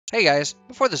Hey guys,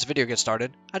 before this video gets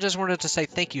started, I just wanted to say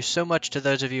thank you so much to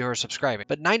those of you who are subscribing,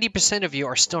 but 90% of you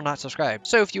are still not subscribed,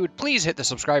 so if you would please hit the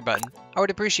subscribe button, I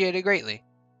would appreciate it greatly.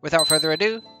 Without further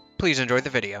ado, please enjoy the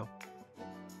video.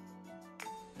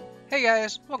 Hey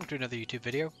guys, welcome to another YouTube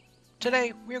video.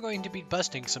 Today, we are going to be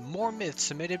busting some more myths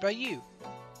submitted by you.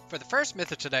 For the first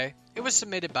myth of today, it was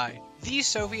submitted by The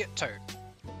Soviet Turk.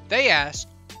 They asked,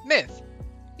 Myth: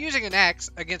 using an axe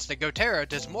against a Gotera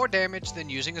does more damage than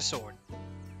using a sword.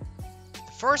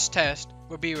 First test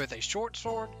will be with a short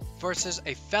sword versus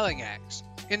a felling axe.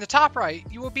 In the top right,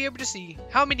 you will be able to see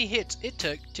how many hits it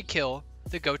took to kill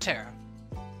the Gotera.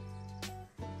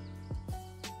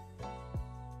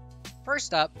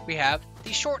 First up, we have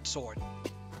the short sword.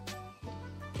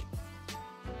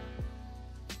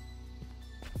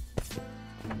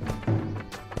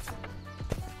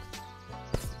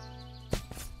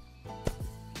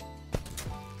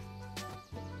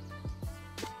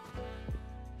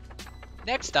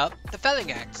 Next up, the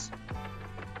felling axe.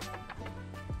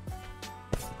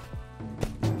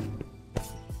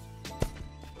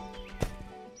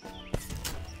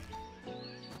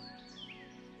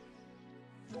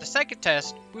 For the second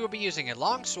test, we will be using a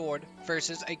long sword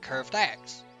versus a curved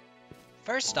axe.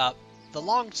 First up, the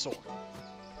long sword.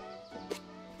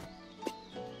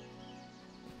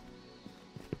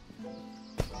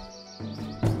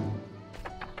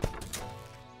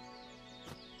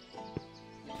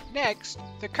 Next,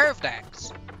 the curved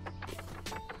axe.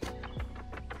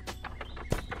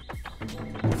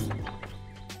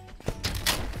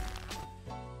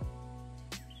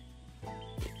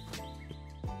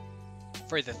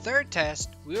 For the third test,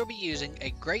 we will be using a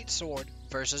great sword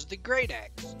versus the great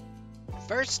axe.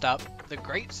 First up, the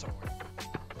great sword.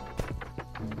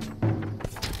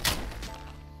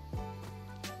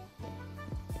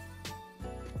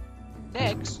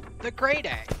 Next, the great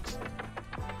axe.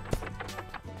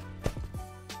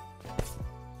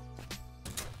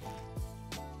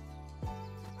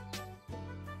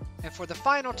 And for the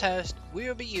final test, we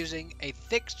will be using a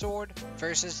thick sword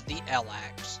versus the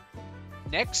L-axe.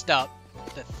 Next up,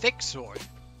 the thick sword.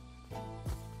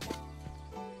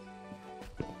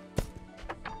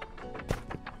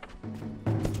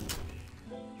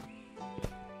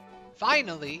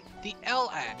 Finally, the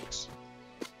L-axe.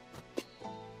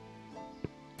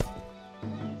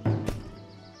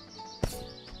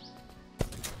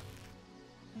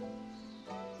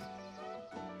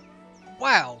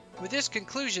 Wow, with this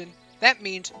conclusion, that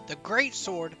means the great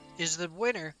sword is the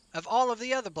winner of all of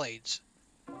the other blades.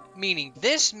 Meaning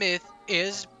this myth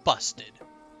is busted.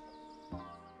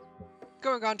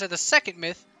 Going on to the second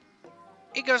myth,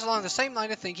 it goes along the same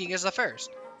line of thinking as the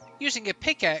first. Using a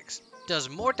pickaxe does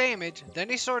more damage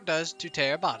than a sword does to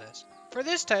Terabatas. For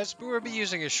this test, we will be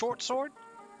using a short sword,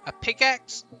 a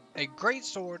pickaxe, a great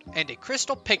sword, and a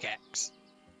crystal pickaxe.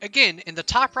 Again, in the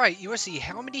top right, you will see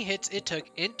how many hits it took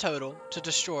in total to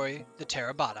destroy the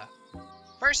Terabata.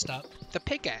 First up, the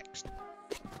pickaxe.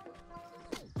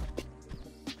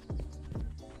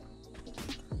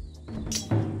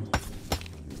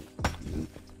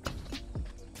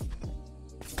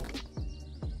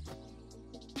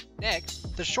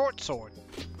 Next, the short sword.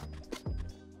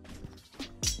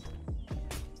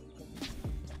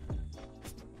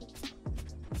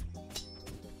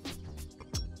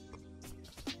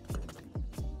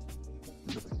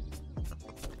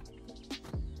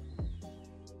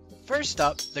 First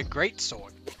up, the great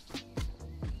sword.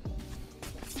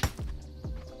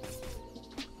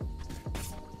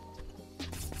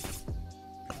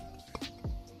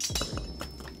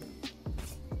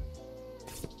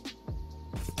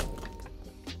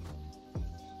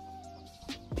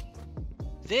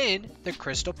 Then, the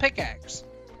crystal pickaxe.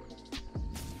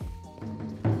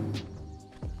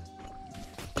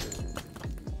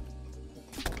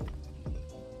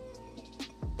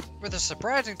 With a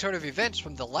surprising turn of events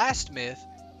from the last myth,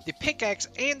 the pickaxe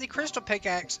and the crystal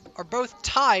pickaxe are both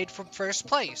tied for first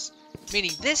place,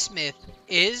 meaning this myth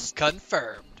is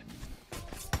confirmed.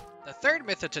 The third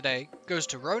myth of today goes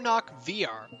to Ronak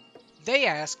VR. They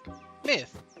ask,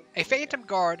 Myth: a phantom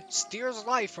guard steals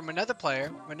life from another player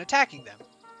when attacking them.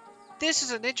 This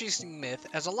is an interesting myth,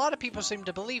 as a lot of people seem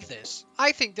to believe this.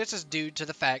 I think this is due to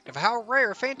the fact of how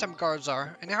rare phantom guards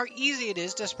are and how easy it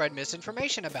is to spread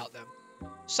misinformation about them.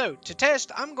 So, to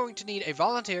test, I'm going to need a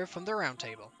volunteer from the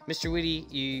roundtable. Mr. Witty,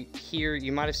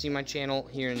 you might have seen my channel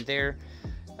here and there.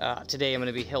 Today I'm going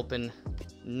to be helping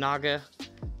Naga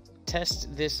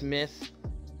test this myth.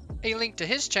 A link to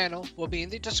his channel will be in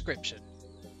the description.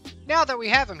 Now that we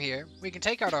have him here, we can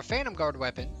take out our Phantom Guard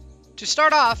weapon. To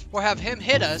start off, we'll have him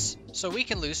hit us so we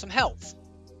can lose some health.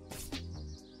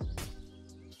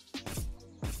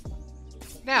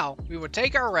 Now, we will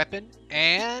take our weapon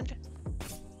and...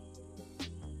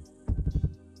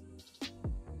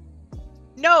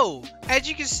 No! As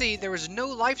you can see, there is no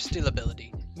lifesteal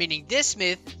ability, meaning this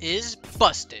myth is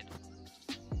busted.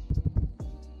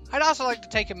 I'd also like to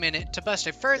take a minute to bust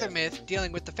a further myth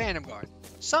dealing with the Phantom Guard.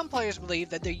 Some players believe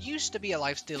that there used to be a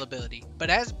lifesteal ability, but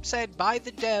as said by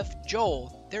the dev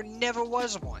Joel, there never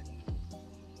was one.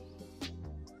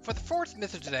 For the fourth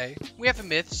myth of today, we have a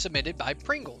myth submitted by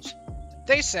Pringles.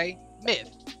 They say, myth,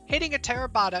 hitting a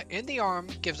Terabata in the arm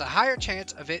gives a higher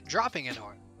chance of it dropping an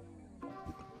arm.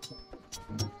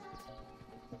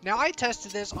 Now I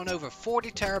tested this on over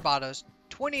 40 Terabatas,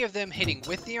 20 of them hitting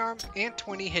with the arm and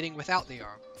 20 hitting without the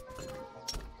arm.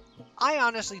 I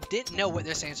honestly didn't know what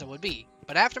this answer would be,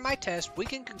 but after my test we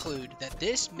can conclude that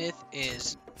this myth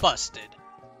is busted.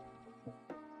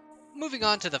 Moving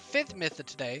on to the fifth myth of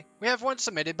today, we have one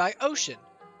submitted by Ocean.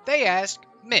 They ask,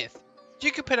 myth,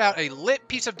 you could put out a lit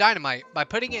piece of dynamite by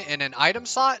putting it in an item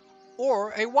slot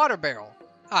or a water barrel.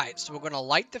 Alright, so we're going to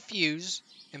light the fuse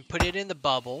and put it in the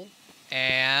bubble,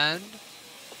 and...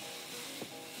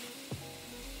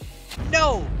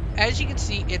 No! As you can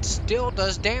see, it still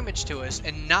does damage to us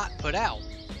and not put out.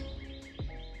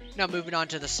 Now moving on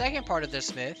to the second part of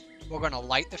this myth, we're going to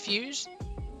light the fuse,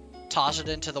 toss it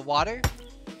into the water,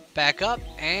 back up,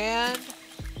 and...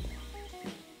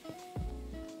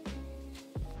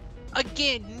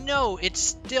 Again, no, it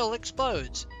still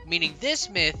explodes, meaning this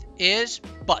myth is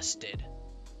busted.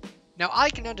 Now I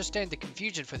can understand the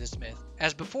confusion for this myth,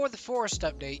 as before the forest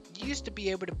update, you used to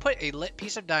be able to put a lit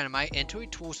piece of dynamite into a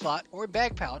tool slot or a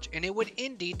bag pouch and it would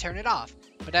indeed turn it off,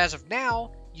 but as of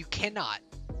now, you cannot.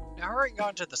 Now hurrying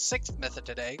on to the sixth myth of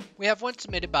today, we have one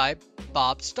submitted by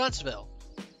Bob Stuntsville.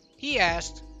 He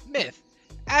asked, myth,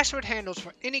 ashwood handles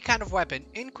for any kind of weapon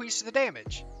increase the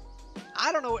damage.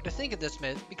 I don't know what to think of this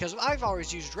myth because I've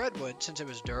always used redwood since it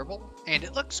was durable and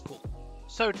it looks cool.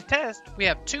 So to test, we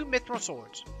have two mithril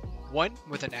swords. One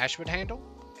with an ashwood handle,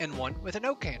 and one with an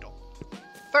oak handle.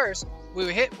 First, we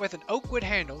will hit with an oak wood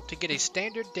handle to get a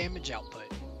standard damage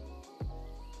output.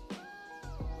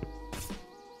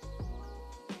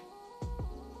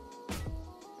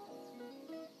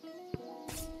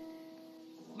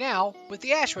 Now, with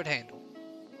the ashwood handle.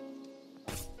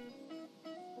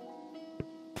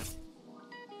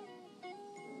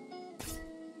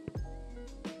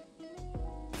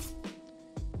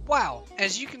 Wow,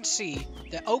 as you can see,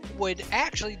 the oak wood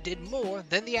actually did more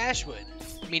than the ashwood,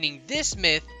 meaning this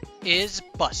myth is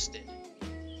busted.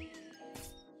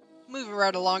 Moving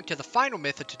right along to the final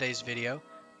myth of today's video,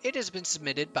 it has been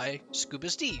submitted by Scuba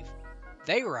Steve.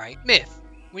 They write, myth,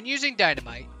 when using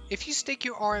dynamite, if you stick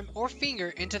your arm or finger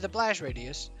into the blast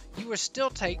radius, you will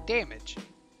still take damage.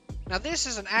 Now this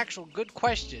is an actual good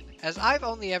question, as I've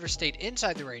only ever stayed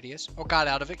inside the radius or got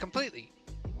out of it completely.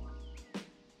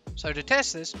 So to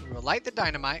test this, we will light the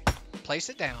dynamite, place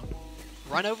it down,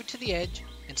 run over to the edge,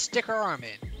 and stick our arm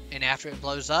in. And after it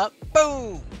blows up,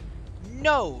 boom!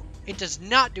 No, it does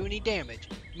not do any damage,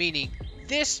 meaning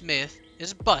this myth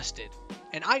is busted.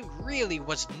 And I really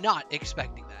was not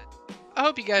expecting that. I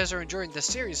hope you guys are enjoying this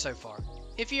series so far.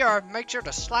 If you are, make sure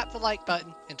to slap the like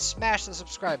button and smash the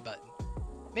subscribe button.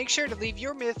 Make sure to leave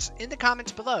your myths in the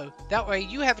comments below, that way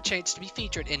you have a chance to be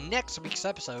featured in next week's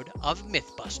episode of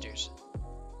Mythbusters.